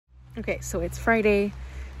Okay, so it's Friday.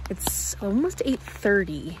 It's almost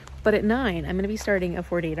 8:30, but at 9, I'm going to be starting a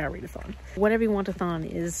 48-hour readathon. Whateverathon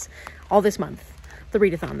is all this month, the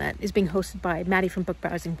readathon that is being hosted by Maddie from Book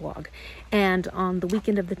Browsing Blog. And on the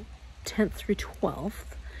weekend of the 10th through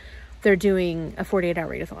 12th, they're doing a 48-hour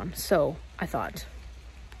readathon. So I thought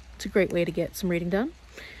it's a great way to get some reading done.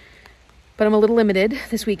 But I'm a little limited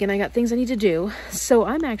this weekend. I got things I need to do. So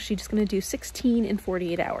I'm actually just going to do 16 in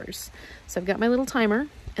 48 hours. So I've got my little timer,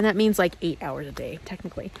 and that means like 8 hours a day,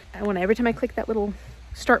 technically. And every time I click that little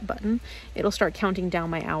start button, it'll start counting down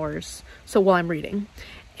my hours. So while I'm reading.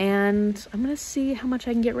 And I'm going to see how much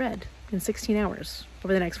I can get read in 16 hours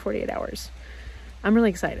over the next 48 hours. I'm really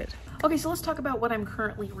excited. Okay, so let's talk about what I'm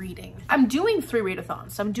currently reading. I'm doing 3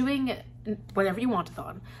 readathons. I'm doing Whatever You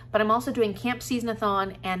Want-a-thon, but I'm also doing Camp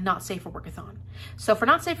Seasonathon and Not Safe for Work-a-thon. So for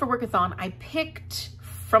Not Safe for Work-a-thon, I picked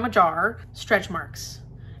from a jar Stretch Marks,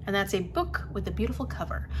 and that's a book with a beautiful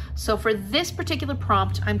cover. So for this particular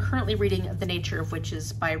prompt, I'm currently reading The Nature of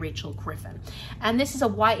Witches by Rachel Griffin. And this is a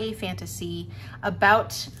YA fantasy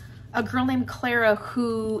about a girl named Clara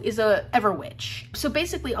who is a ever-witch. So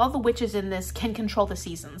basically all the witches in this can control the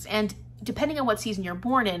seasons, and depending on what season you're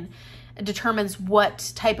born in, it determines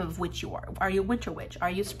what type of witch you are. Are you a winter witch? Are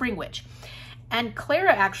you a spring witch? And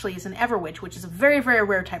Clara actually is an ever-witch, which is a very, very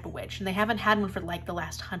rare type of witch, and they haven't had one for like the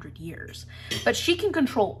last 100 years. But she can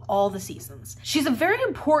control all the seasons. She's a very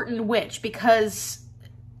important witch because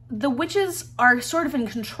the witches are sort of in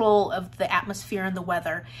control of the atmosphere and the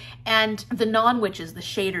weather, and the non-witches, the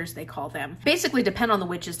shaders they call them, basically depend on the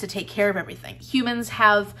witches to take care of everything. Humans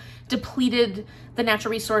have depleted the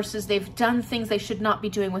natural resources, they've done things they should not be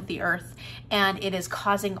doing with the earth, and it is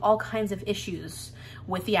causing all kinds of issues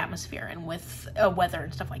with the atmosphere and with weather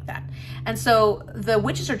and stuff like that. And so the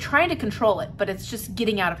witches are trying to control it, but it's just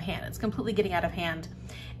getting out of hand. It's completely getting out of hand.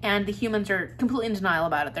 And the humans are completely in denial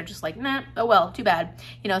about it. They're just like, nah, oh well, too bad.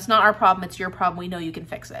 You know, it's not our problem, it's your problem. We know you can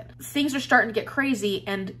fix it. Things are starting to get crazy,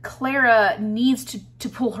 and Clara needs to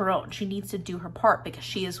pull her own. She needs to do her part because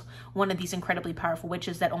she is one of these incredibly powerful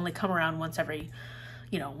witches that only come around once every,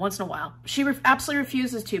 once in a while. She absolutely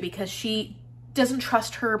refuses to because she doesn't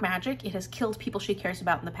trust her magic. It has killed people she cares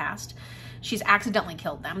about in the past. She's accidentally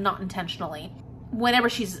killed them, not intentionally. Whenever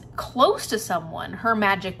she's close to someone, her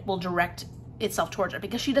magic will direct itself towards her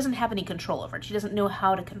because she doesn't have any control over it. She doesn't know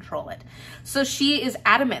how to control it. So she is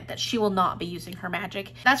adamant that she will not be using her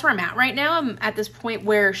magic. That's where I'm at right now. I'm at this point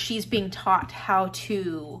where she's being taught how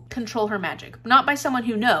to control her magic. Not by someone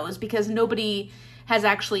who knows, because nobody has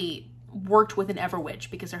actually worked with an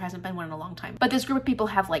ever-witch because there hasn't been one in a long time. But this group of people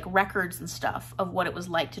have like records and stuff of what it was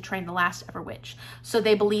like to train the last ever-witch. So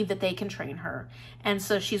they believe that they can train her. And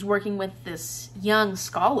so she's working with this young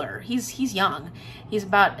scholar. He's young. He's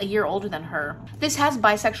about a year older than her. This has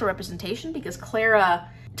bisexual representation because Clara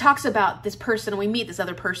talks about this person, and we meet this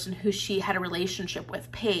other person who she had a relationship with,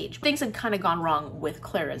 Paige. Things had kind of gone wrong with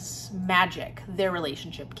Clara's magic. Their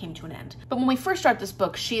relationship came to an end. But when we first start this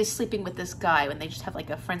book, she is sleeping with this guy when they just have like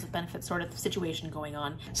a friends with benefits sort of situation going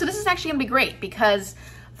on. So this is actually gonna be great because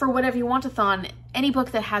for Whatever You Want-a-thon, any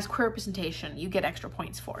book that has queer representation, you get extra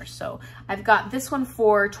points for. So I've got this one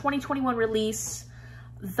for 2021 release,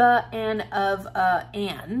 The and of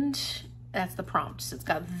and. That's the prompt. So it's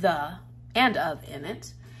got the and of in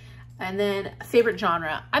it. And then favorite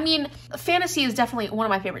genre. I mean, fantasy is definitely one of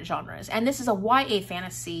my favorite genres, and this is a YA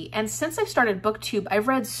fantasy. And since I've started BookTube, I've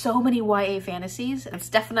read so many YA fantasies. It's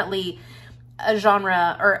definitely a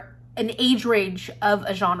genre or an age range of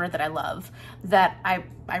a genre that I love, that I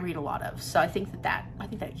read a lot of. So I think that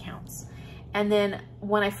counts. And then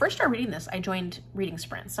when I first started reading this, I joined reading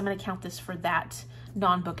sprints. So I'm going to count this for that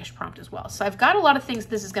non-bookish prompt as well. So I've got a lot of things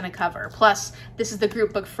this is going to cover. Plus, this is the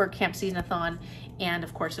group book for Camp Seasonathon, and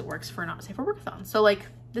of course it works for Not Safe for Work-a-thon. So like,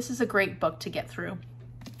 this is a great book to get through.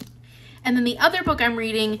 And then the other book I'm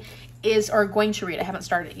reading is, or going to read, I haven't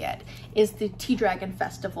started it yet, is the Tea Dragon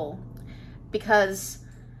Festival, because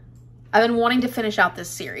I've been wanting to finish out this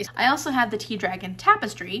series. I also have the Tea Dragon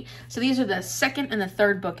Tapestry. So these are the second and the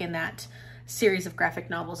third book in that series of graphic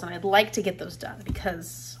novels, and I'd like to get those done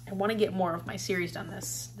because I want to get more of my series done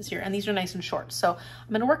this year, and these are nice and short. So I'm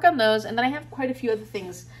going to work on those, and then I have quite a few other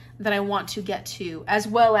things that I want to get to, as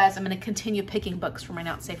well as I'm going to continue picking books for my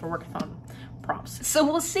Not Safe for Work-a-thon prompts. So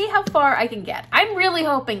we'll see how far I can get. I'm really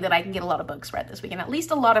hoping that I can get a lot of books read this weekend, at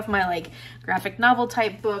least a lot of my like graphic novel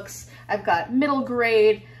type books. I've got middle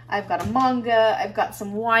grade, I've got a manga, I've got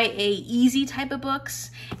some YA easy type of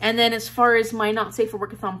books. And then as far as my Not Safe for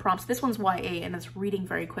Work-a-thon prompts, this one's YA and it's reading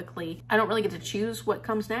very quickly. I don't really get to choose what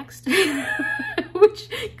comes next, which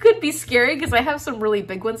could be scary because I have some really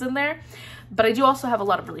big ones in there. But I do also have a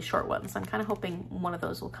lot of really short ones. I'm kind of hoping one of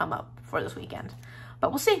those will come up for this weekend,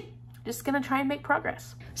 but we'll see. Just gonna try and make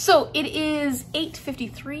progress. So it is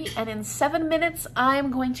 8:53 and in 7 minutes,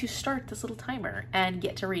 I'm going to start this little timer and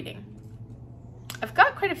get to reading. I've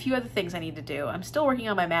got quite a few other things I need to do. I'm still working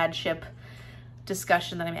on my Mad Ship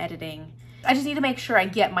discussion that I'm editing. I just need to make sure I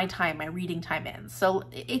get my time, my reading time in. So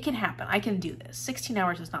it can happen, I can do this. 16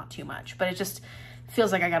 hours is not too much, but it just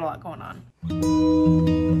feels like I got a lot going on.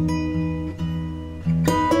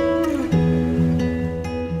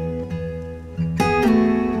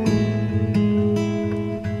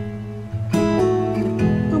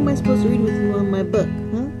 How am I supposed to read with you on my book,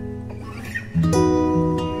 huh?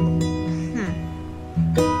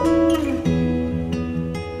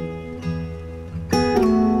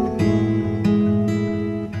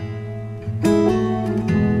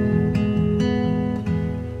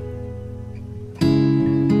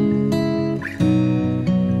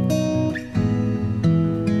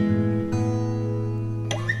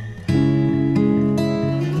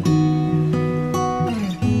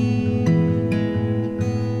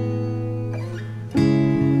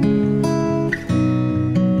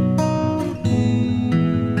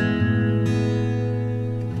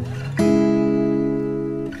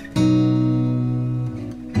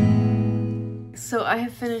 So I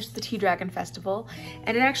have finished the Tea Dragon Festival,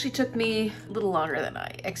 and it actually took me a little longer than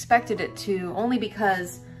I expected it to, only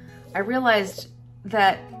because I realized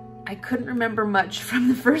that I couldn't remember much from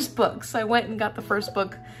the first book. So I went and got the first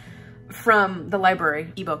book from the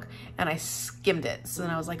library ebook and I skimmed it. So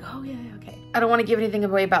then I was like, oh yeah, okay. I don't want to give anything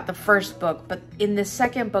away about the first book, but in the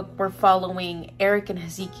second book, we're following Eric and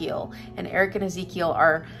Ezekiel, and Eric and Ezekiel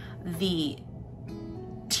are the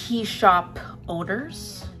tea shop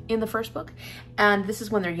owners in the first book, and this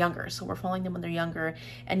is when they're younger. So we're following them when they're younger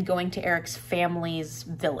and going to Eric's family's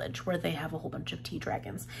village where they have a whole bunch of tea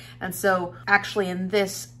dragons. And so actually in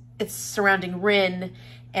this, it's surrounding Rin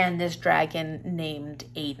and this dragon named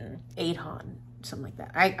Readathon, something like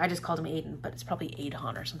that. I just called him Aiden, but it's probably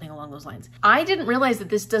Readathon or something along those lines. I didn't realize that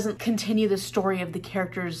this doesn't continue the story of the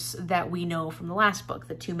characters that we know from the last book,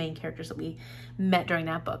 the two main characters that we met during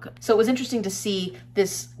that book. So it was interesting to see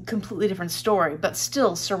this completely different story, but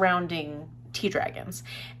still surrounding tea dragons.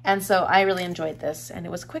 And so I really enjoyed this, and it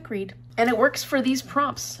was a quick read. And it works for these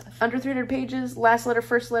prompts. Under 300 pages, last letter,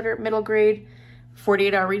 first letter, middle grade,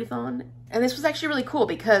 48-hour readathon. And this was actually really cool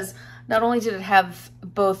because not only did it have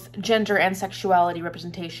both gender and sexuality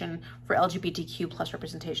representation for LGBTQ plus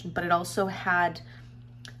representation, but it also had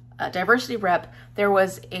a diversity rep. There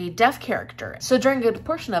was a deaf character. So during a good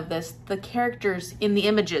portion of this, the characters in the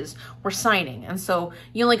images were signing. And so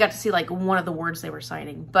you only got to see like one of the words they were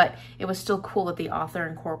signing, but it was still cool that the author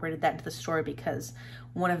incorporated that into the story because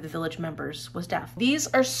one of the village members was deaf. These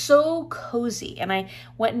are so cozy, and I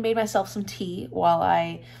went and made myself some tea while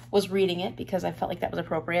I was reading it because I felt like that was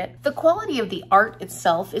appropriate. The quality of the art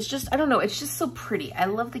itself is just, I don't know, it's just so pretty. I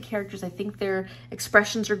love the characters. I think their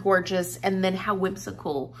expressions are gorgeous, and then how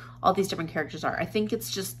whimsical all these different characters are. I think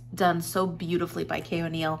it's just done so beautifully by Kay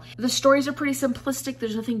O'Neill. The stories are pretty simplistic.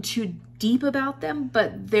 There's nothing too deep about them,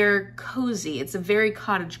 but they're cozy. It's a very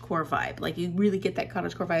cottagecore vibe. Like, you really get that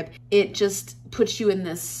cottagecore vibe. It just puts you in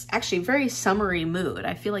this actually very summery mood.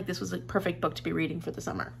 I feel like this was a perfect book to be reading for the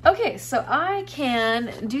summer. Okay, so I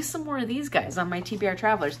can do some more of these guys on my TBR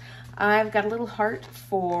Travelers. I've got a little heart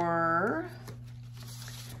for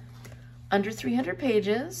under 300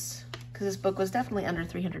 pages, because this book was definitely under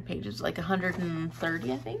 300 pages, like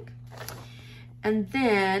 130, I think. And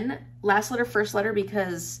then last letter, first letter,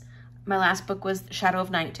 because my last book was Shadow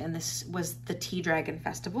of Night, and this was the Tea Dragon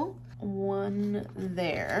Festival. One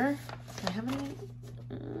there. Do I have any?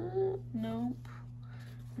 Nope.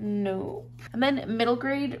 Nope. And then middle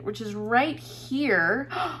grade, which is right here.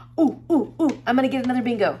 Ooh, ooh, ooh. I'm gonna get another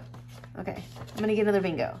bingo. Okay, I'm gonna get another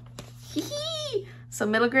bingo. Hee-hee! So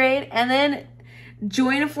middle grade, and then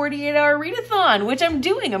join a 48-hour readathon, which I'm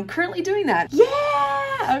doing. I'm currently doing that.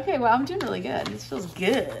 Yeah! Okay, well, I'm doing really good. This feels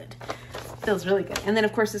good. Feels really good. And then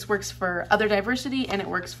of course this works for other diversity, and it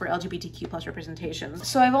works for LGBTQ plus representation.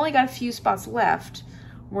 So I've only got a few spots left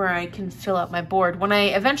where I can fill out my board. When I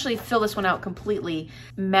eventually fill this one out completely,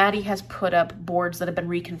 Maddie has put up boards that have been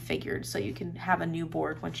reconfigured, so you can have a new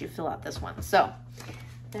board once you fill out this one. So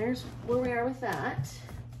there's where we are with that.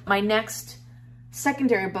 My next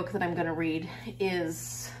secondary book that I'm gonna read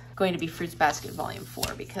is going to be Fruits Basket Volume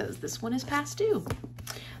 4, because this one is past due.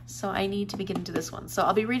 So I need to be getting to this one. So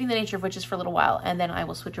I'll be reading The Nature of Witches for a little while, and then I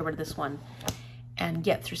will switch over to this one and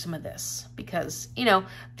get through some of this, because, you know,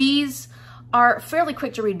 these are fairly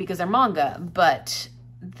quick to read because they're manga, but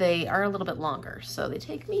they are a little bit longer. So they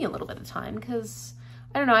take me a little bit of time because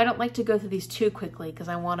I don't know, I don't like to go through these too quickly because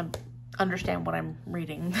I want to understand what I'm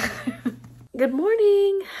reading. Good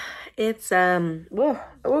morning. It's, well,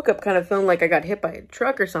 I woke up kind of feeling like I got hit by a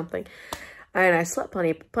truck or something. And I slept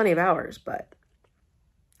plenty of hours, but...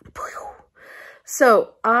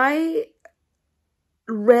 So, I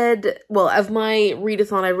read, well, of my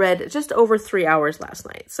readathon, I read just over 3 hours last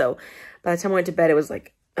night. So, by the time I went to bed, it was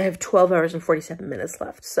like, I have 12 hours and 47 minutes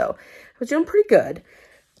left. So, I was doing pretty good.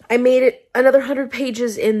 I made it another 100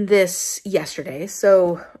 pages in this yesterday.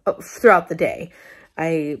 So, throughout the day,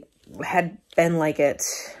 I had been like at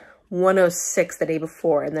 106 the day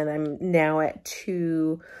before, and then I'm now at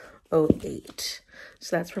 208.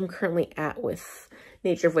 So that's where I'm currently at with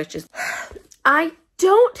Nature of Witches. I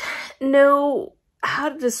don't know how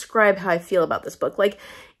to describe how I feel about this book. Like,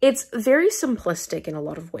 it's very simplistic in a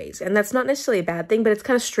lot of ways, and that's not necessarily a bad thing, but it's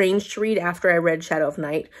kind of strange to read after I read Shadow of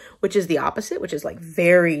Night, which is the opposite, which is like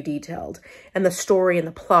very detailed, and the story and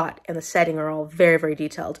the plot and the setting are all very, very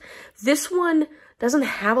detailed. This one doesn't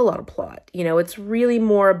have a lot of plot. You know, it's really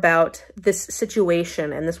more about this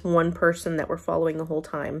situation and this one person that we're following the whole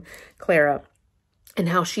time, Clara, and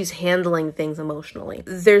how she's handling things emotionally.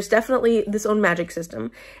 There's definitely this own magic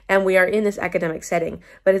system, and we are in this academic setting,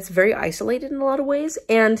 but it's very isolated in a lot of ways,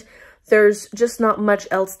 and there's just not much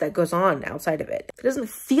else that goes on outside of it. It doesn't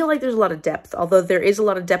feel like there's a lot of depth, although there is a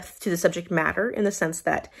lot of depth to the subject matter in the sense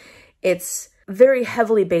that it's very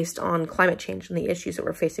heavily based on climate change and the issues that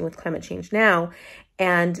we're facing with climate change now,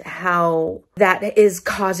 and how that is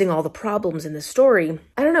causing all the problems in the story.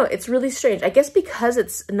 I don't know, it's really strange. I guess because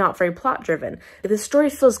it's not very plot driven, the story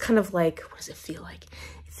feels kind of like, what does it feel like?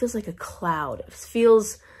 It feels like a cloud. It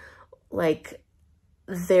feels like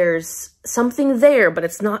there's something there, but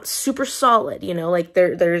it's not super solid, you know, like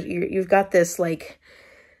you've got this, like,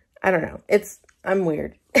 I don't know, I'm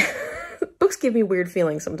weird. Books give me weird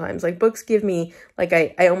feelings sometimes. Like, books give me, like,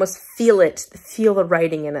 I almost feel the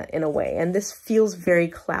writing in a way. And this feels very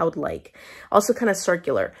cloud-like. Also kind of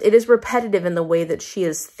circular. It is repetitive in the way that she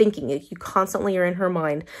is thinking. You constantly are in her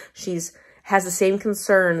mind. Has the same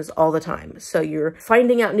concerns all the time. So you're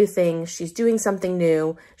finding out new things. She's doing something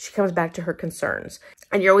new. She comes back to her concerns.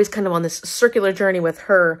 And you're always kind of on this circular journey with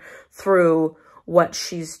her through what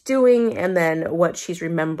she's doing and then what she's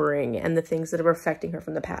remembering and the things that are affecting her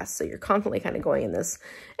from the past. So you're constantly kind of going in this.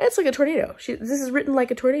 And it's like a tornado. This is written like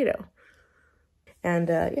a tornado. And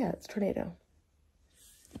yeah, it's a tornado.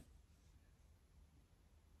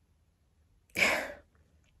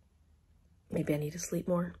 Maybe I need to sleep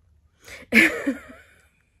more. And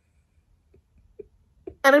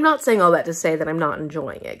I'm not saying all that to say that I'm not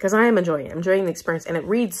enjoying it, because I am enjoying it. I'm enjoying the experience, and it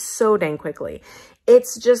reads so dang quickly.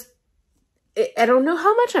 It's just, I don't know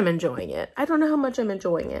how much I'm enjoying it. I don't know how much I'm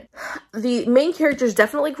enjoying it. The main character is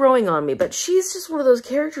definitely growing on me, but she's just one of those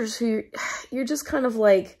characters who you're just kind of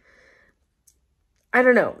like, I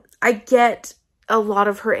don't know. I get a lot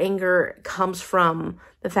of her anger comes from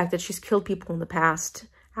the fact that she's killed people in the past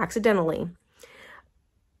accidentally.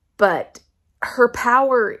 But her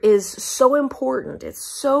power is so important. It's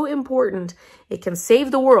so important. It can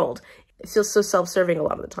save the world. It feels so self-serving a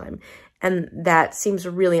lot of the time. And that seems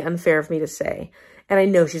really unfair of me to say. And I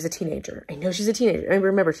know she's a teenager. I know she's a teenager. I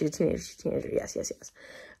remember she's a teenager. She's a teenager. Yes, yes, yes.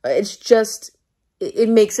 It's just, it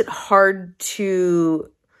makes it hard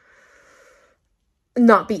to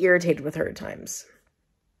not be irritated with her at times.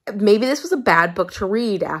 Maybe this was a bad book to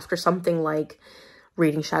read after something like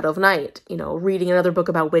reading Shadow of Night, you know, reading another book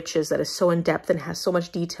about witches that is so in-depth and has so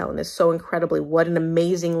much detail and is so incredibly, what an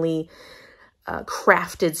amazingly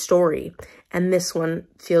crafted story. And this one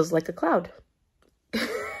feels like a cloud.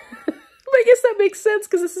 I guess that makes sense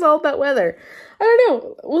because this is all about weather. I don't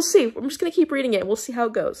know. We'll see. I'm just going to keep reading it. We'll see how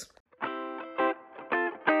it goes.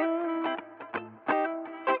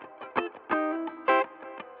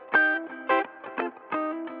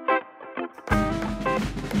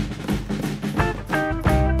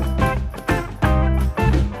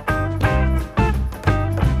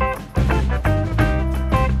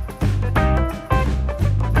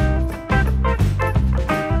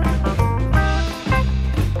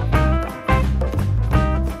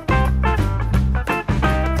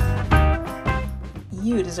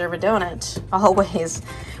 Deserve a donut. Always,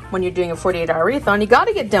 when you're doing a 48-hour readathon, you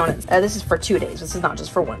gotta get donuts. This is for 2 days. This is not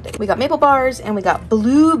just for 1 day. We got maple bars and we got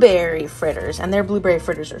blueberry fritters, and their blueberry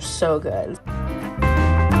fritters are so good.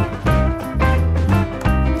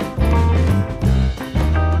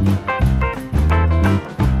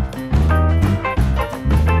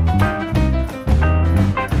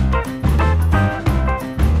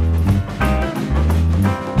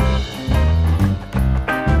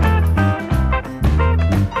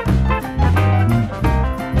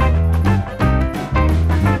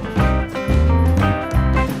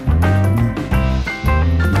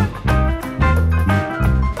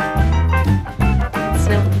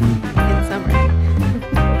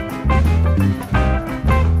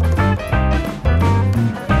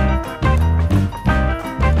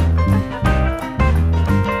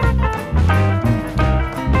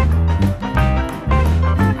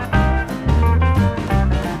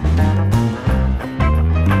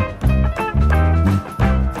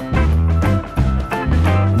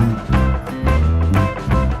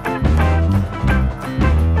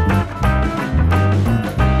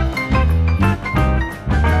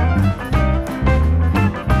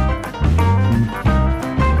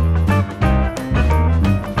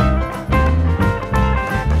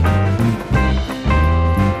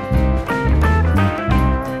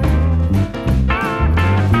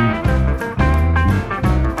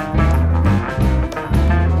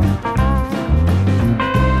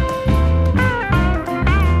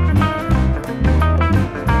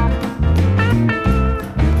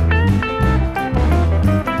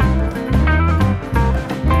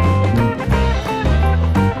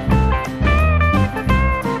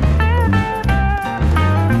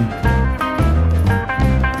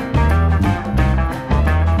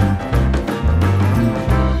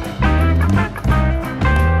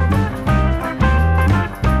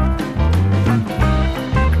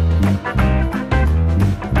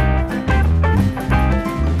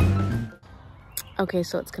 Okay,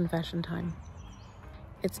 so it's confession time.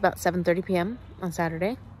 It's about 7:30 p.m. on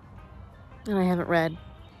Saturday, and I haven't read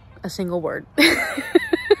a single word.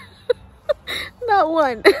 Not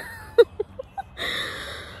one.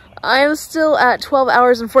 I am still at 12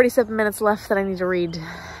 hours and 47 minutes left that I need to read,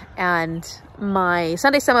 and my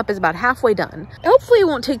Sunday sum up is about halfway done. Hopefully it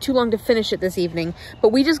won't take too long to finish it this evening,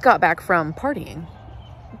 but we just got back from partying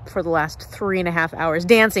for the last 3.5 hours,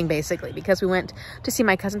 dancing basically, because we went to see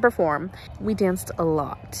my cousin perform. We danced a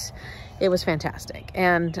lot. It was fantastic,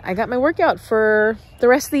 and I got my workout for the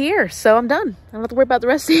rest of the year, so I'm done. I don't have to worry about the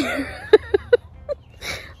rest of the year.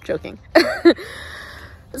 I'm joking.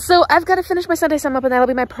 So I've got to finish my Sunday sum up, and that'll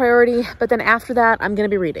be my priority. But then after that, I'm going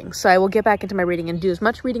to be reading. So I will get back into my reading and do as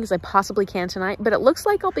much reading as I possibly can tonight. But it looks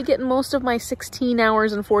like I'll be getting most of my 16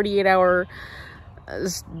 hours and 48 hours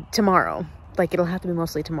tomorrow. Like, it'll have to be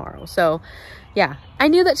mostly tomorrow. So yeah, I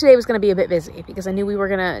knew that today was going to be a bit busy because I knew we were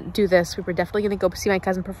going to do this. We were definitely going to go see my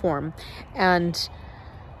cousin perform. And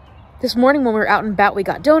this morning when we were out and about, we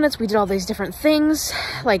got donuts, we did all these different things,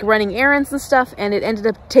 like running errands and stuff, and it ended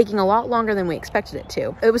up taking a lot longer than we expected it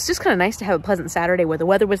to. It was just kind of nice to have a pleasant Saturday where the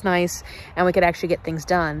weather was nice and we could actually get things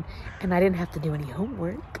done, and I didn't have to do any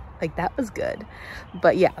homework. Like, that was good.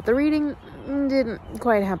 But yeah, the reading didn't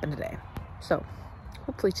quite happen today. So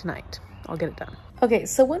hopefully tonight I'll get it done. Okay,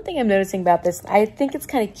 so one thing I'm noticing about this, I think it's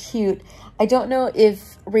kind of cute. I don't know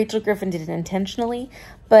if Rachel Griffin did it intentionally,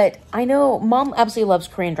 but I know Mom absolutely loves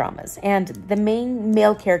Korean dramas, and the main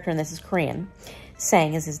male character in this is Korean.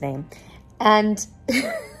 Sang is his name. And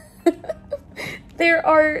there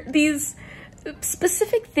are these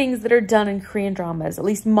specific things that are done in Korean dramas. At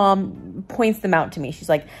least Mom points them out to me. She's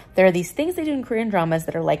like, there are these things they do in Korean dramas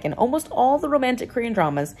that are like in almost all the romantic Korean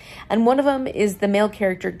dramas. And one of them is the male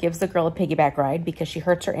character gives the girl a piggyback ride because she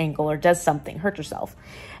hurts her ankle or does something, hurt herself.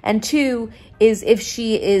 And two is if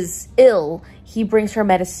she is ill, he brings her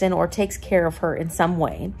medicine or takes care of her in some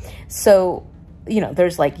way. So, you know,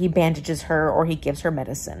 there's like he bandages her or he gives her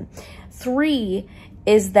medicine. Three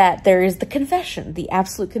is that there is the confession, the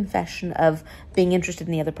absolute confession of being interested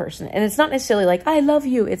in the other person. And it's not necessarily like, I love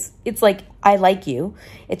you. It's like, I like you.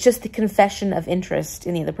 It's just the confession of interest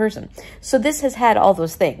in the other person. So this has had all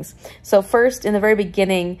those things. So first, in the very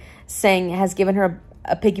beginning, Sang has given her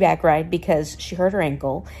a piggyback ride because she hurt her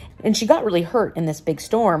ankle. And she got really hurt in this big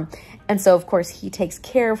storm. And so, of course, he takes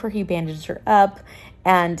care of her. He bandages her up.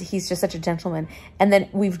 And he's just such a gentleman. And then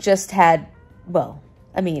we've just had, well,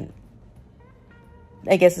 I mean,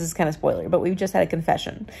 I guess this is kind of spoiler, but we've just had a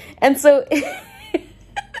confession. And so I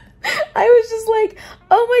was just like,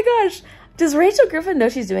 oh my gosh, does Rachel Griffin know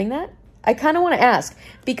she's doing that? I kind of want to ask,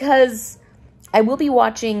 because I will be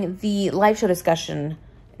watching the live show discussion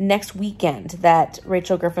next weekend that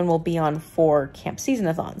Rachel Griffin will be on for Camp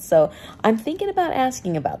Seasonathon. So I'm thinking about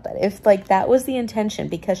asking about that. If like that was the intention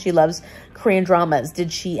because she loves Korean dramas,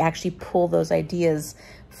 did she actually pull those ideas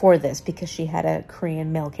for this because she had a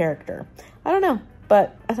Korean male character? I don't know.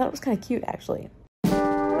 But I thought it was kind of cute, actually.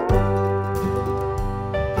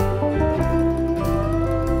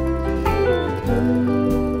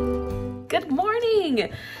 Good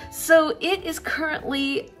morning! So it is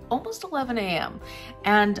currently almost 11 a.m.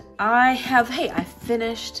 and I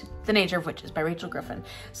finished The Nature of Witches by Rachel Griffin.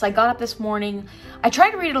 So I got up this morning. I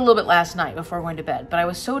tried to read it a little bit last night before going to bed, but I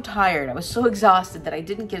was so tired, I was so exhausted that I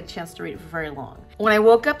didn't get a chance to read it for very long. When I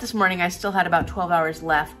woke up this morning, I still had about 12 hours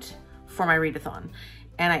left for my readathon.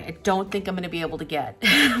 And I don't think I'm going to be able to get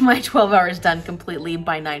my 12 hours done completely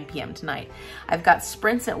by 9 p.m. tonight. I've got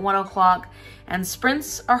sprints at 1 o'clock, and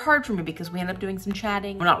sprints are hard for me because we end up doing some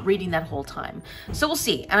chatting. We're not reading that whole time. So we'll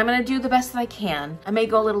see. And I'm going to do the best that I can. I may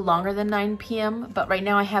go a little longer than 9 p.m., but right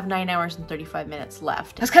now I have 9 hours and 35 minutes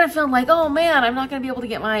left. I was kind of feeling like, oh man, I'm not going to be able to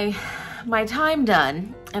get my time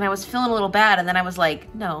done. And I was feeling a little bad, and then I was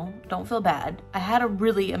like, no, don't feel bad. I had a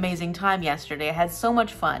really amazing time yesterday. I had so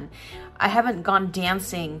much fun. I haven't gone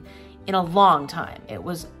dancing in a long time. It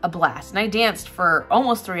was a blast. And I danced for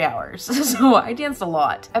almost 3 hours. So I danced a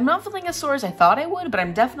lot. I'm not feeling as sore as I thought I would, but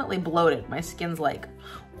I'm definitely bloated. My skin's like,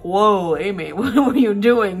 whoa, Amy, what were you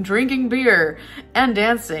doing? Drinking beer and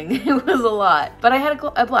dancing. It was a lot. But I had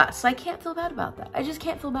a blast. So I can't feel bad about that. I just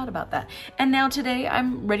can't feel bad about that. And now today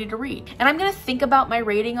I'm ready to read. And I'm gonna think about my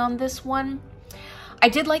rating on this one. I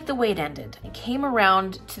did like the way it ended. It came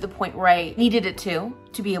around to the point where I needed it to.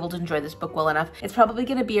 to be able to enjoy this book well enough, it's probably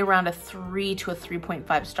going to be around a 3 to a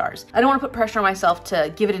 3.5 stars. I don't want to put pressure on myself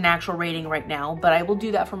to give it an actual rating right now, but I will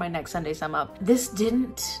do that for my next Sunday sum up. This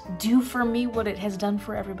didn't do for me what it has done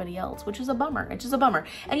for everybody else, which is a bummer. It's just a bummer.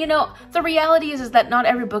 And you know, the reality is that not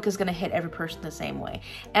every book is going to hit every person the same way.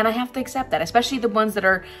 And I have to accept that, especially the ones that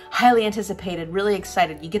are highly anticipated, really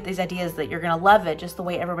excited. You get these ideas that you're going to love it just the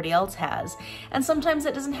way everybody else has. And sometimes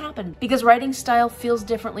that doesn't happen because writing style feels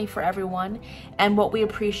differently for everyone. And what we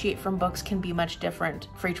appreciate from books can be much different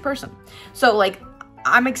for each person. So like,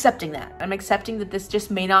 I'm accepting that. I'm accepting that this just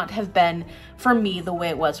may not have been for me the way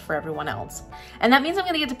it was for everyone else. And that means I'm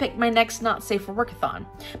gonna get to pick my next Not Safe for Workathon.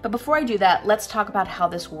 But before I do that, let's talk about how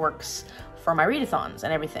this works for my readathons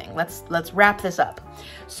and everything. Let's wrap this up.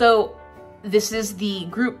 So this is the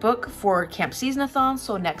group book for Camp Seasonathon.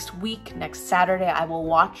 So next week, next Saturday, I will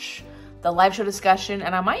watch the live show discussion,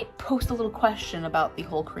 and I might post a little question about the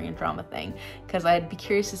whole Korean drama thing, because I'd be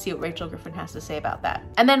curious to see what Rachel Griffin has to say about that.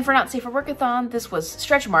 And then for Not Safe for Workathon, this was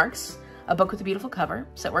Stretch Marks, a book with a beautiful cover,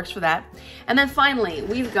 so it works for that. And then finally,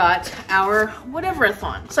 we've got our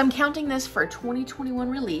Whateverathon. So I'm counting this for a 2021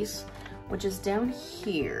 release, which is down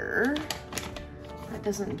here. That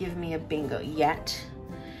doesn't give me a bingo yet.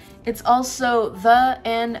 It's also the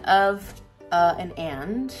N of an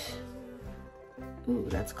and. Ooh,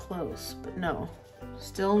 that's close, but no.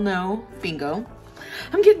 Still no bingo.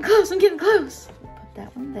 I'm getting close, I'm getting close. Put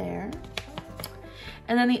that one there.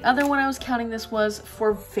 And then the other one I was counting this was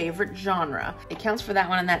for favorite genre. It counts for that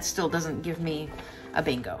one, and that still doesn't give me a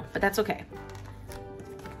bingo, but that's okay.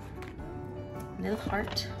 Little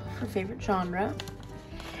heart for favorite genre.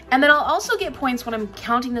 And then I'll also get points when I'm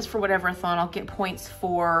counting this for Whateverathon. I'll get points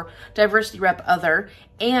for diversity rep other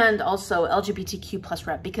and also LGBTQ plus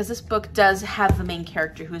rep, because this book does have the main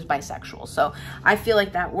character who is bisexual. So I feel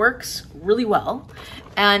like that works really well.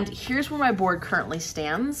 And here's where my board currently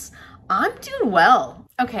stands. I'm doing well.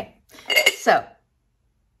 Okay, so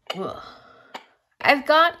I've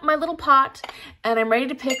got my little pot and I'm ready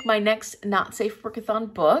to pick my next Not Safe for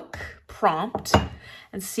Workathon book prompt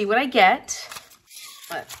and see what I get.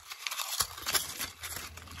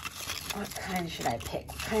 What kind should I pick?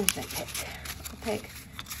 What kind should I pick? I'll pick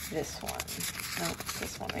this one. No,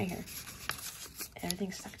 this one right here.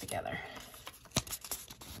 Everything's stuck together.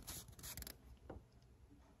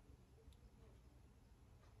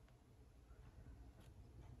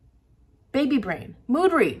 Baby Brain.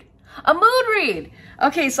 Mood read. A mood read!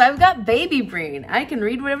 Okay, so I've got Baby Brain. I can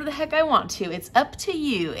read whatever the heck I want to. It's up to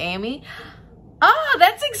you, Amy. Ah,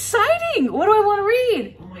 that's exciting! What do I want to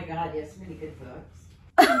read? Oh my god, yes, so many good books.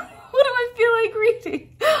 What do I feel like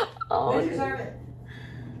reading? Oh,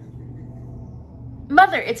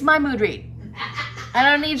 Mother, it's my mood read. I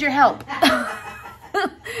don't need your help.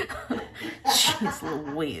 Jeez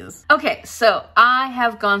Louise. Okay, so I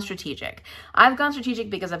have gone strategic. I've gone strategic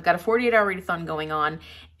because I've got a 48-hour readathon going on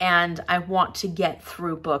and I want to get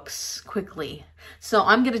through books quickly. So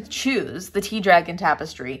I'm going to choose the Tea Dragon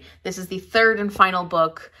Tapestry. This is the third and final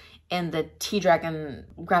book in the Tea Dragon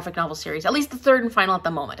graphic novel series, at least the third and final at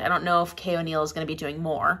the moment. I don't know if Kay O'Neill is going to be doing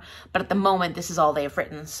more, but at the moment, this is all they have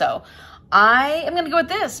written. So I am going to go with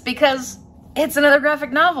this because it's another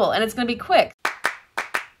graphic novel and it's going to be quick.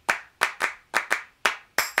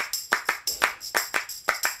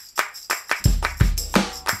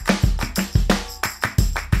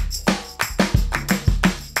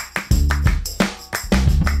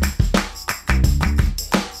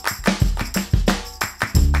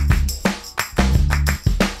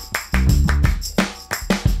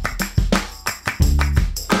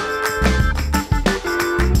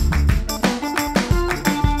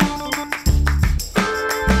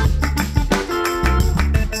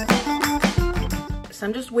 So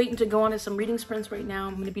I'm just waiting to go on to some reading sprints right now.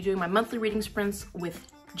 I'm going to be doing my monthly reading sprints with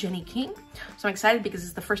Jenny King. So I'm excited because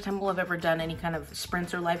it's the first time we'll have ever done any kind of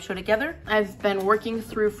sprints or live show together. I've been working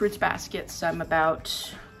through Fruits Basket, so I'm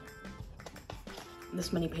about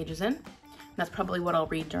this many pages in. That's probably what I'll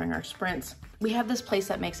read during our sprints. We have this place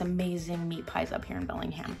that makes amazing meat pies up here in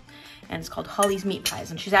Bellingham, and it's called Holly's Meat Pies,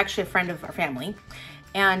 and she's actually a friend of our family.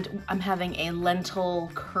 And I'm having a lentil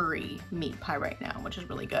curry meat pie right now, which is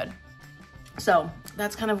really good. So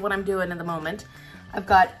that's kind of what I'm doing at the moment. I've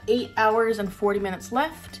got 8 hours and 40 minutes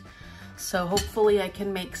left, so hopefully I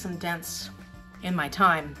can make some dents in my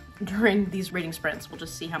time during these reading sprints. We'll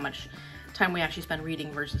just see how much time we actually spend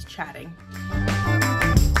reading versus chatting.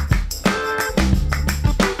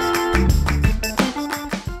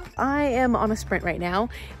 I am on a sprint right now,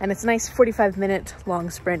 and it's a nice 45-minute long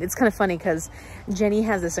sprint. It's kind of funny because Jenny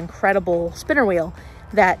has this incredible spinner wheel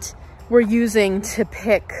that we're using to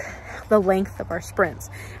pick the length of our sprints.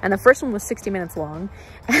 And the first one was 60 minutes long,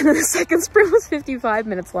 and then the second sprint was 55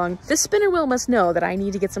 minutes long. This spinner wheel must know that I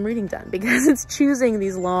need to get some reading done because it's choosing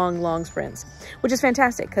these long sprints, which is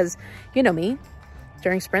fantastic because, you know me,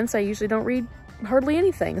 during sprints, I usually don't read hardly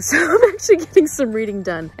anything. So I'm actually getting some reading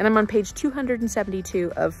done. And I'm on page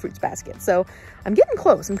 272 of Fruits Basket. So I'm getting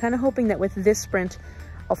close. I'm kind of hoping that with this sprint,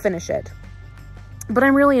 I'll finish it. But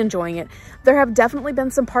I'm really enjoying it. There have definitely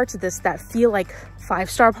been some parts of this that feel like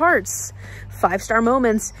 5-star parts, 5-star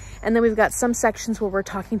moments. And then we've got some sections where we're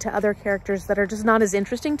talking to other characters that are just not as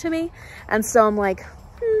interesting to me. And so I'm like,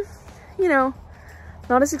 you know,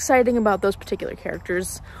 not as exciting about those particular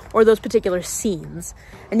characters or those particular scenes.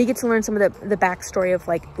 And you get to learn some of the backstory of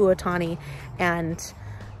like Uotani and,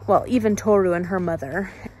 well, even Toru and her mother.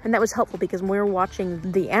 And that was helpful because when we were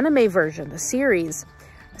watching the anime version, the series,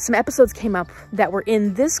 some episodes came up that were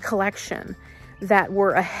in this collection that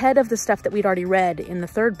were ahead of the stuff that we'd already read in the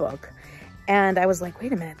third book. And I was like,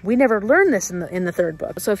 wait a minute, we never learned this in the third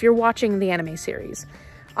book. So if you're watching the anime series,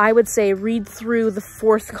 I would say read through the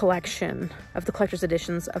 4th collection of the collector's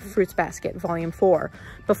editions of Fruits Basket Volume 4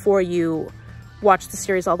 before you watch the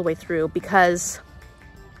series all the way through, because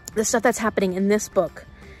the stuff that's happening in this book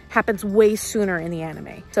happens way sooner in the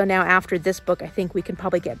anime. So now after this book, I think we can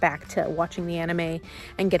probably get back to watching the anime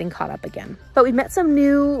and getting caught up again. But we met some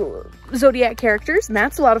new Zodiac characters, and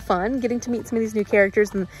that's a lot of fun, getting to meet some of these new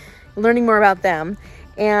characters and learning more about them.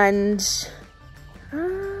 And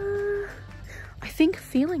I think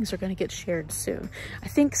feelings are going to get shared soon. I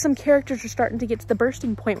think some characters are starting to get to the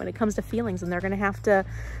bursting point when it comes to feelings, and they're going to have to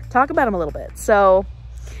talk about them a little bit. So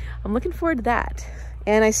I'm looking forward to that.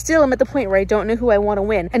 And I still am at the point where I don't know who I want to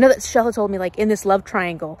win. I know that Shella told me, like, in this love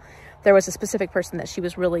triangle, there was a specific person that she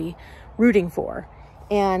was really rooting for.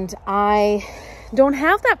 And I don't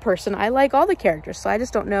have that person. I like all the characters, so I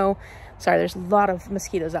just don't know. Sorry, there's a lot of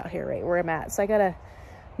mosquitoes out here right where I'm at, so I gotta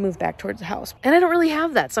move back towards the house. And I don't really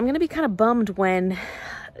have that, so I'm gonna be kind of bummed when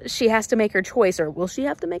she has to make her choice. Or will she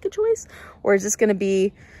have to make a choice? Or is this gonna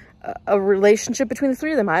be a relationship between the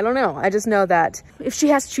 3 of them? I don't know. I just know that if she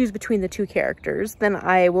has to choose between the 2 characters, then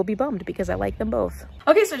I will be bummed because I like them both.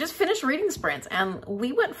 Okay, so I just finished reading sprints and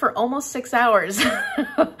we went for almost 6 hours.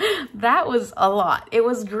 That was a lot. It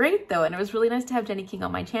was great though, and it was really nice to have Jenny King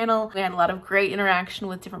on my channel. We had a lot of great interaction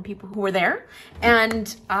with different people who were there,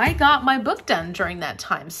 and I got my book done during that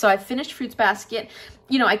time. So I finished Fruits Basket.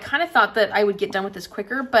 You know, I kind of thought that I would get done with this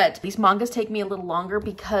quicker, but these mangas take me a little longer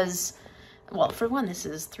because, well, for one, this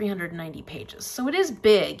is 390 pages. So it is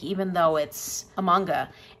big, even though it's a manga.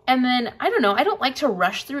 And then, I don't know, I don't like to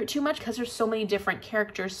rush through it too much because there's so many different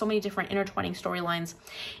characters, so many different intertwining storylines.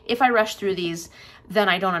 If I rush through these, then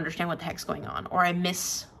I don't understand what the heck's going on, or I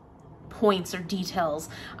miss points or details.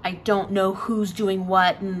 I don't know who's doing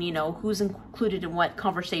what and, you know, who's included in what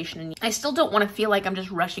conversation. And I still don't want to feel like I'm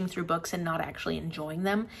just rushing through books and not actually enjoying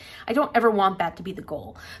them. I don't ever want that to be the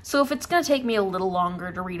goal. So if it's going to take me a little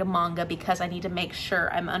longer to read a manga because I need to make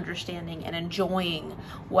sure I'm understanding and enjoying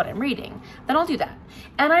what I'm reading, then I'll do that.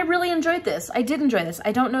 And I really enjoyed this. I did enjoy this.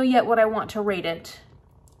 I don't know yet what I want to rate it.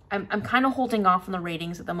 I'm kind of holding off on the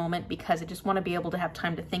ratings at the moment because I just want to be able to have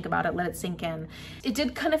time to think about it, let it sink in. It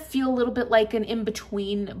did kind of feel a little bit like an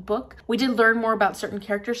in-between book. We did learn more about certain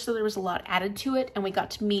characters, so there was a lot added to it, and we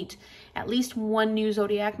got to meet at least 1 new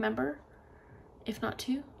Zodiac member, if not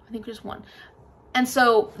 2. I think just 1. And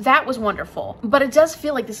so that was wonderful, but it does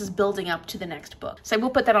feel like this is building up to the next book. So I will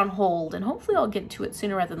put that on hold, and hopefully I'll get to it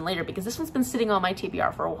sooner rather than later because this one's been sitting on my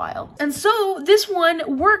TBR for a while. And so this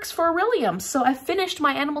one works for Aurelium. So I finished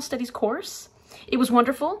my animal studies course. It was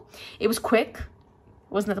wonderful. It was quick.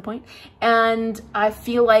 Wasn't that the point? And I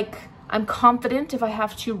feel like I'm confident if I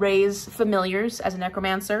have to raise familiars as a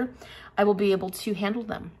necromancer, I will be able to handle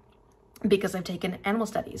them, because I've taken animal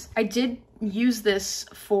studies. I did use this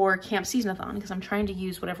for Camp Seasonathon because I'm trying to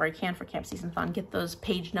use whatever I can for Camp Seasonathon, get those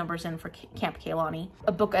page numbers in for Camp Kailani,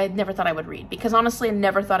 a book I never thought I would read because honestly I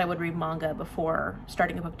never thought I would read manga before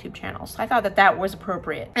starting a booktube channel. So I thought that that was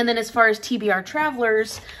appropriate. And then as far as TBR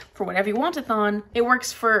Travelers, for Whateverathon, it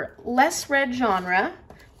works for less read genre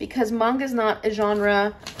because manga is not a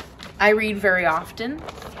genre I read very often.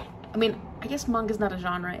 I mean, I guess manga is not a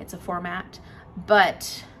genre, it's a format,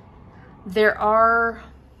 but there are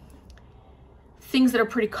things that are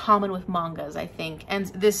pretty common with mangas, I think. And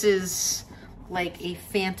this is like a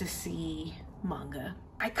fantasy manga.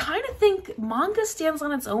 I kind of think manga stands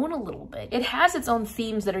on its own a little bit. It has its own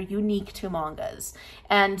themes that are unique to mangas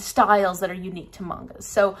and styles that are unique to mangas.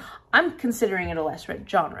 So I'm considering it a less read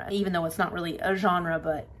genre, even though it's not really a genre,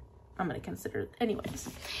 but I'm gonna consider it anyways.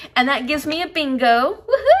 And that gives me a bingo.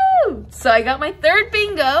 Woohoo! Woo! So I got my third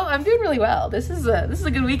bingo. I'm doing really well. This is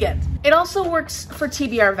a good weekend. It also works for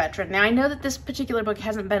TBR Veteran. Now I know that this particular book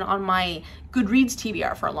hasn't been on my Goodreads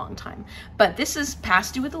TBR for a long time, but this is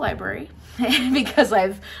past due at the library because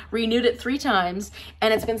I've renewed it 3 times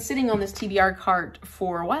and it's been sitting on this TBR cart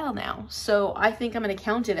for a while now. So I think I'm gonna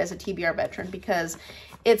count it as a TBR Veteran because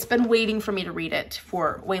it's been waiting for me to read it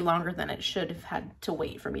for way longer than it should have had to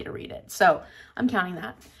wait for me to read it. So I'm counting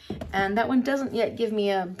that. And that one doesn't yet give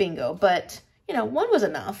me a bingo, but you know, 1 was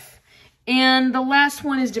enough. And the last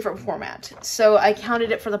one is different format. So I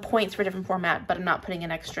counted it for the points for different format, but I'm not putting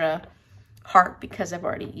an extra heart because I've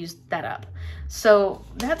already used that up. So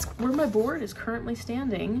that's where my board is currently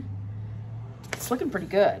standing. It's looking pretty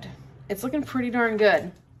good. It's looking pretty darn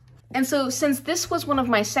good. And so since this was one of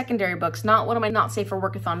my secondary books, not one of my Not Safe for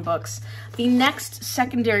Workathon books, the next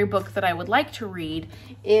secondary book that I would like to read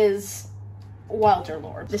is Wilder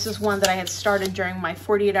Lord. This is one that I had started during my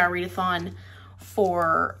 48-hour readathon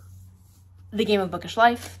for the Game of Bookish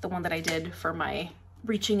Life, the one that I did for my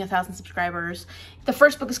reaching 1,000 subscribers. The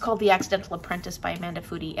first book is called The Accidental Apprentice by Amanda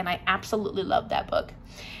Foody, and I absolutely loved that book.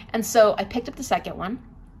 And so I picked up the second one.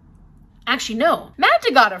 Actually, no,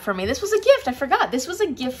 Magda got it for me. This was a gift, I forgot. This was a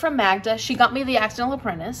gift from Magda. She got me The Accidental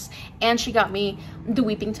Apprentice, and she got me The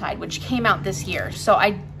Weeping Tide, which came out this year. So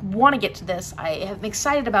I want to get to this. I am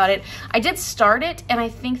excited about it. I did start it, and I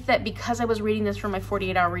think that because I was reading this for my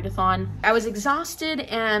 48-hour readathon, I was exhausted,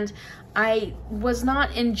 and I was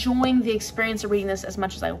not enjoying the experience of reading this as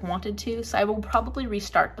much as I wanted to, so I will probably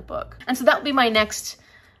restart the book. And so that will be my next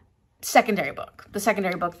secondary book,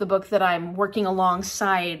 the book that I'm working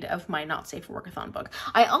alongside of my Not Safe for Workathon book.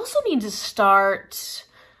 I also need to start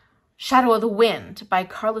Shadow of the Wind by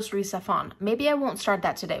Carlos Readathon. Maybe I won't start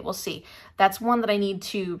that today, we'll see. That's one that I need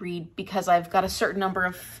to read because I've got a certain number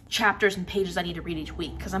of chapters and pages I need to read each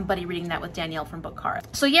week because I'm buddy reading that with Danielle from Book Car.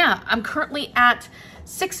 So yeah, I'm currently at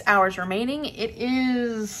 6 hours remaining. It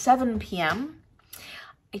is 7 p.m.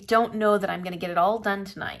 I don't know that I'm going to get it all done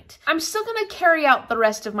tonight. I'm still going to carry out the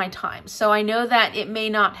rest of my time. So I know that it may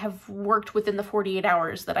not have worked within the 48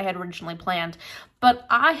 hours that I had originally planned, but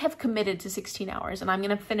I have committed to 16 hours and I'm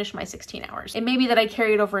going to finish my 16 hours. It may be that I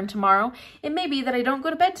carry it over in tomorrow. It may be that I don't go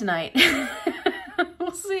to bed tonight.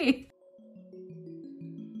 We'll see.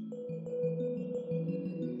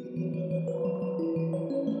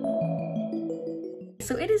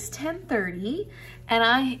 So it is 10:30 and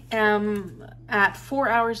I am at 4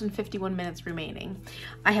 hours and 51 minutes remaining.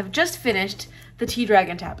 I have just finished The Tea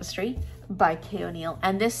Dragon Tapestry by Kay O'Neill,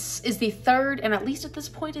 and this is the third, and at least at this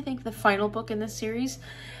point, I think the final book in this series.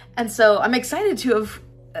 And so I'm excited to have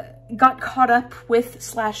got caught up with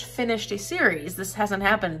 / finished a series. This hasn't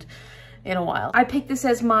happened in a while. I picked this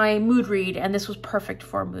as my mood read, and this was perfect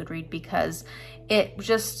for a mood read because it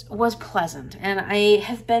just was pleasant. And I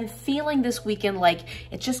have been feeling this weekend like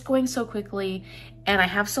it's just going so quickly, and I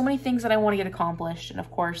have so many things that I want to get accomplished. And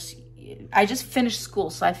of course, I just finished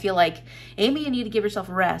school, so I feel like, Amy, you need to give yourself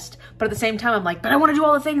a rest. But at the same time, I'm like, but I want to do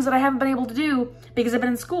all the things that I haven't been able to do because I've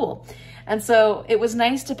been in school. And so it was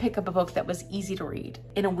nice to pick up a book that was easy to read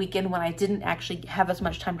in a weekend when I didn't actually have as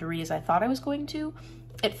much time to read as I thought I was going to.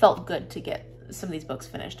 It felt good to get some of these books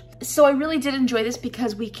finished. So I really did enjoy this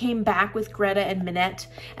because we came back with Greta and Minette,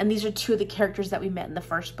 and these are 2 of the characters that we met in the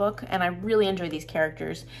first book, and I really enjoyed these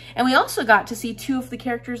characters. And we also got to see 2 of the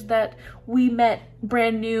characters that we met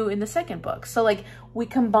brand new in the second book. So like we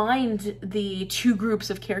combined the 2 groups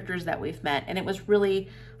of characters that we've met, and it was really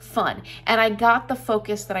fun. And I got the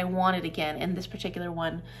focus that I wanted again in this particular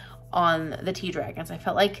one on the Tea Dragons. I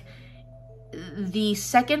felt like the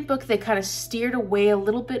second book, they kind of steered away a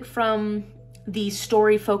little bit from the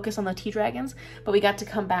story focus on the Tea Dragons, but we got to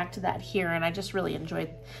come back to that here, and I just really enjoyed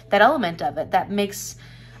that element of it. That makes,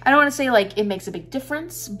 I don't want to say like it makes a big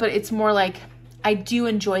difference, but it's more like I do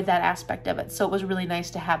enjoy that aspect of it, so it was really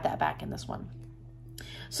nice to have that back in this one.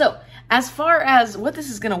 So as far as what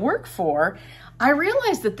this is going to work for, I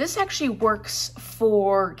realized that this actually works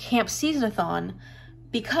for Camp Seasonathon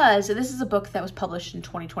because this is a book that was published in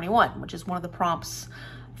 2021, which is one of the prompts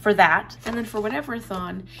for that. And then for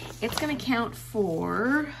Whateverathon, it's going to count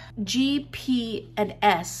for G, P, and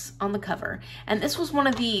S on the cover. And this was one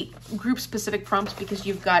of the group-specific prompts because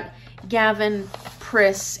you've got Gavin,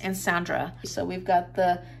 Pris, and Sandra. So we've got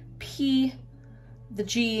the P, the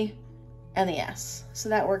G, and the S. So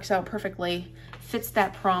that works out perfectly, fits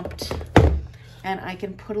that prompt. And I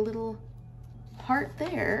can put a little heart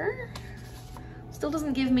there. Still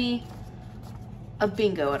doesn't give me a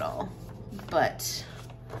bingo at all, but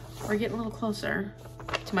we're getting a little closer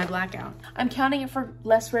to my blackout. I'm counting it for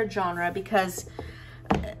less read genre because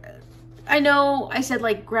I know I said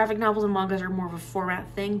like graphic novels and mangas are more of a format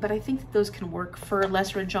thing, but I think that those can work for a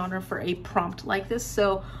lesser in genre for a prompt like this,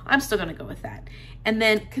 so I'm still gonna go with that. And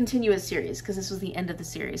then continuous series, because this was the end of the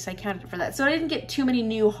series, so I counted for that. So I didn't get too many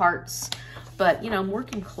new hearts, but you know, I'm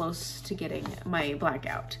working close to getting my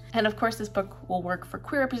blackout. And of course, this book will work for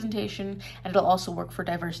queer representation, and it'll also work for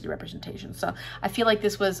diversity representation. So I feel like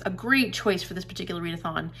this was a great choice for this particular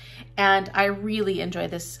readathon, and I really enjoy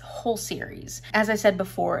this whole series. As I said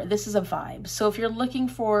before, this is a vibe. So if you're looking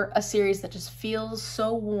for a series that just feels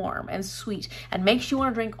so warm and sweet and makes you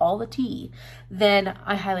want to drink all the tea, then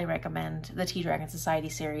I highly recommend the Tea Dragon Society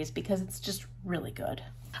series because it's just really good.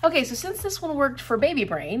 Okay, so since this one worked for Baby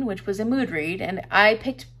Brain, which was a mood read, and I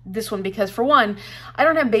picked this one because, for one, I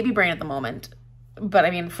don't have Baby Brain at the moment, but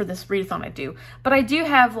I mean, for this readathon I do, but I do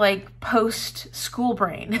have like post-school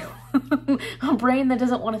brain, a brain that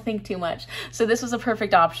doesn't want to think too much. So this was a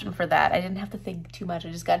perfect option for that. I didn't have to think too much. I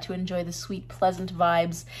just got to enjoy the sweet, pleasant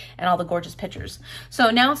vibes and all the gorgeous pictures. So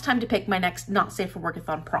now it's time to pick my next Not Safe for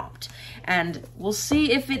Workathon prompt, and we'll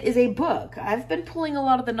see if it is a book. I've been pulling a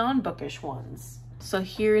lot of the non-bookish ones. So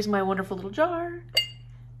here's my wonderful little jar,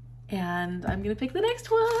 and I'm gonna pick the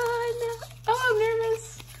next one. Oh, I'm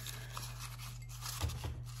nervous.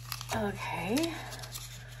 Okay,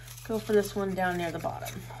 go for this one down near the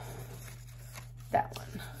bottom. That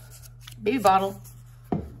one. Baby bottle.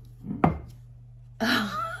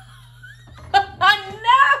 Oh, no!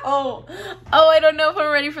 Oh, I don't know if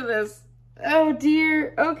I'm ready for this. Oh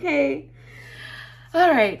dear, okay.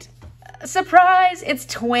 All right. Surprise, it's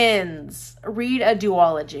twins. Read a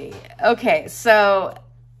duology. Okay, so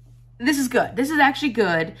this is good. This is actually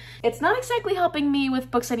good. It's not exactly helping me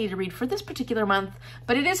with books I need to read for this particular month,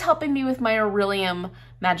 but it is helping me with my Aurelium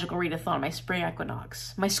Magical Readathon, my spring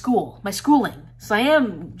equinox, my schooling. So I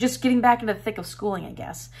am just getting back into the thick of schooling, I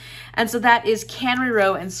guess. And so that is Cannery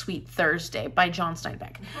Row and Sweet Thursday by John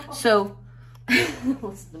Steinbeck. So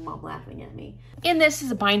listen to Mom laughing at me. In this is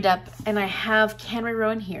a bind up, and I have Cannery Row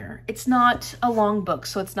in here. It's not a long book,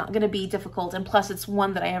 so it's not going to be difficult, and plus it's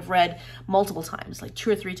one that I have read multiple times, like 2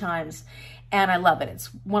 or 3 times, and I love it. It's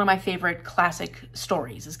one of my favorite classic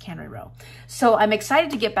stories is Cannery Row. So I'm excited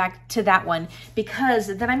to get back to that one because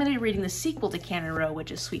then I'm going to be reading the sequel to Cannery Row, which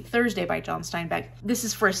is Sweet Thursday by John Steinbeck. This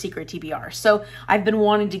is for a secret TBR. So I've been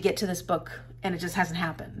wanting to get to this book and it just hasn't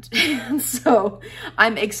happened. So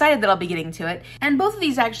I'm excited that I'll be getting to it. And both of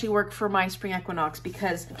these actually work for my spring equinox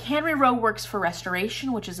because Cannery Row works for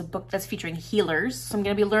Restoration, which is a book that's featuring healers. So I'm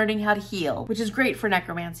gonna be learning how to heal, which is great for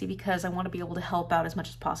necromancy because I wanna be able to help out as much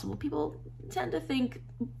as possible. People tend to think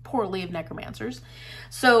poorly of necromancers.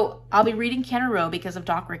 So I'll be reading Cannery Row because of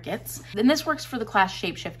Doc Ricketts. And this works for the class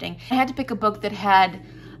Shapeshifting. I had to pick a book that had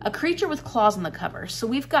a creature with claws on the cover. So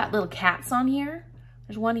we've got little cats on here.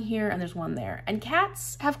 There's one here and there's one there. And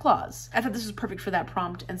cats have claws. I thought this was perfect for that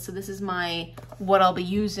prompt. And so this is what I'll be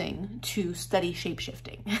using to study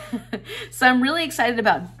shapeshifting. So I'm really excited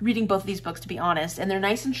about reading both of these books, to be honest. And they're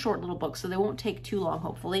nice and short little books, so they won't take too long,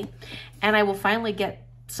 hopefully. And I will finally get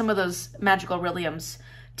some of those magical Aureliums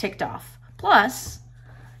ticked off. Plus,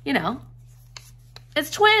 you know,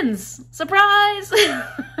 it's twins. Surprise!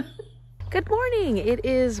 Good morning. It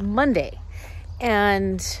is Monday.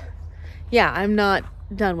 And yeah, I'm not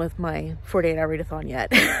done with my 48-hour readathon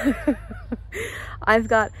yet. I've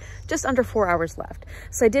got just under 4 hours left.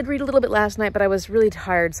 So I did read a little bit last night, but I was really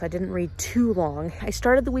tired, so I didn't read too long. I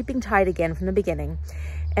started The Weeping Tide again from the beginning,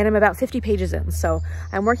 and I'm about 50 pages in. So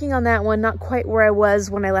I'm working on that one, not quite where I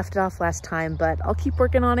was when I left it off last time, but I'll keep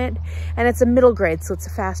working on it. And it's a middle grade, so it's a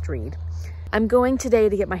fast read. I'm going today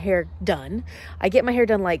to get my hair done. I get my hair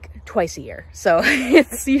done like twice a year. So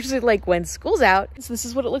it's usually like when school's out. So this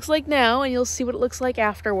is what it looks like now, and you'll see what it looks like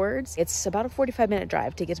afterwards. It's about a 45-minute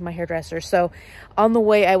drive to get to my hairdresser. So on the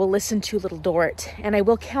way, I will listen to Little Dorrit, and I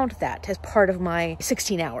will count that as part of my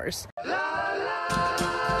 16 hours.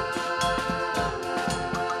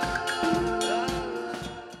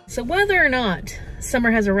 So whether or not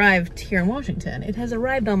summer has arrived here in Washington, it has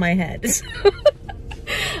arrived on my head.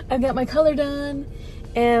 I've got my color done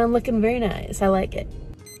and I'm looking very nice. I like it.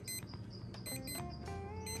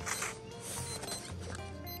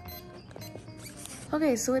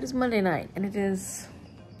 Okay, so it is Monday night and it is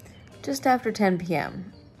just after 10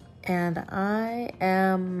 p.m. and I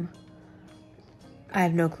have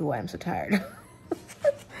no clue why I'm so tired.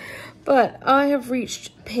 But I have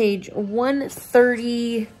reached page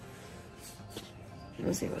 130.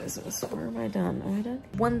 Let's see, what is this? Where am I done? Am I done?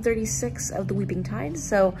 136 of The Weeping Tide.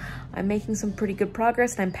 So I'm making some pretty good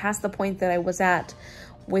progress, and I'm past the point that I was at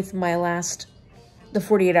with my the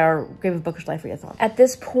 48-hour Grave of Bookish Life readathon. At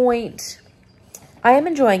this point, I am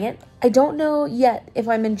enjoying it. I don't know yet if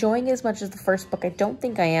I'm enjoying it as much as the first book. I don't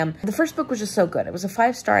think I am. The first book was just so good. It was a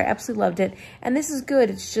 5-star. I absolutely loved it. And this is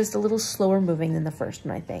good. It's just a little slower moving than the first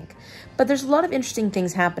one, I think. But there's a lot of interesting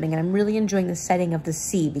things happening, and I'm really enjoying the setting of the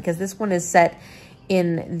sea, because this one is set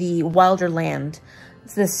in the wilder land,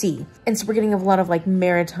 the sea. And so we're getting a lot of like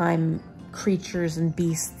maritime creatures and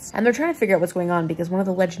beasts. And they're trying to figure out what's going on, because one of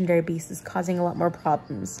the legendary beasts is causing a lot more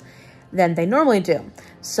problems than they normally do.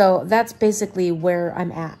 So that's basically where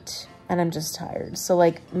I'm at, and I'm just tired. So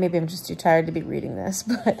like, maybe I'm just too tired to be reading this,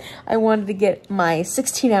 but I wanted to get my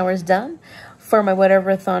 16 hours done for my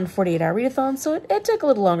Whateverathon 48-hour readathon. So it took a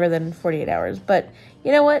little longer than 48 hours, but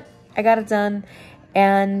you know what? I got it done,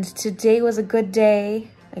 and today was a good day.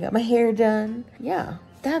 I got my hair done. Yeah,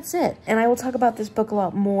 that's it. And I will talk about this book a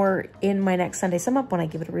lot more in my next Sunday Sum Up when I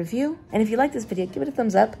give it a review. And if you like this video, give it a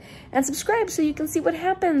thumbs up and subscribe so you can see what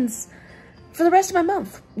happens for the rest of my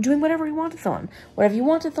month, doing whatever you want-a-thon. Whatever you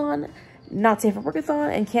want-a-thon, Not Safe for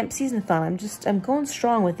Work-a-thon, and Camp Seasonathon. I'm going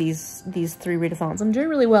strong with these 3 readathons. I'm doing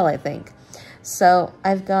really well, I think. So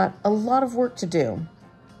I've got a lot of work to do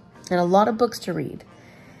and a lot of books to read.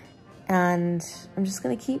 And I'm just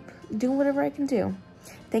gonna keep doing whatever I can do.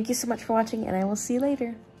 Thank you so much for watching, and I will see you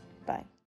later. Bye.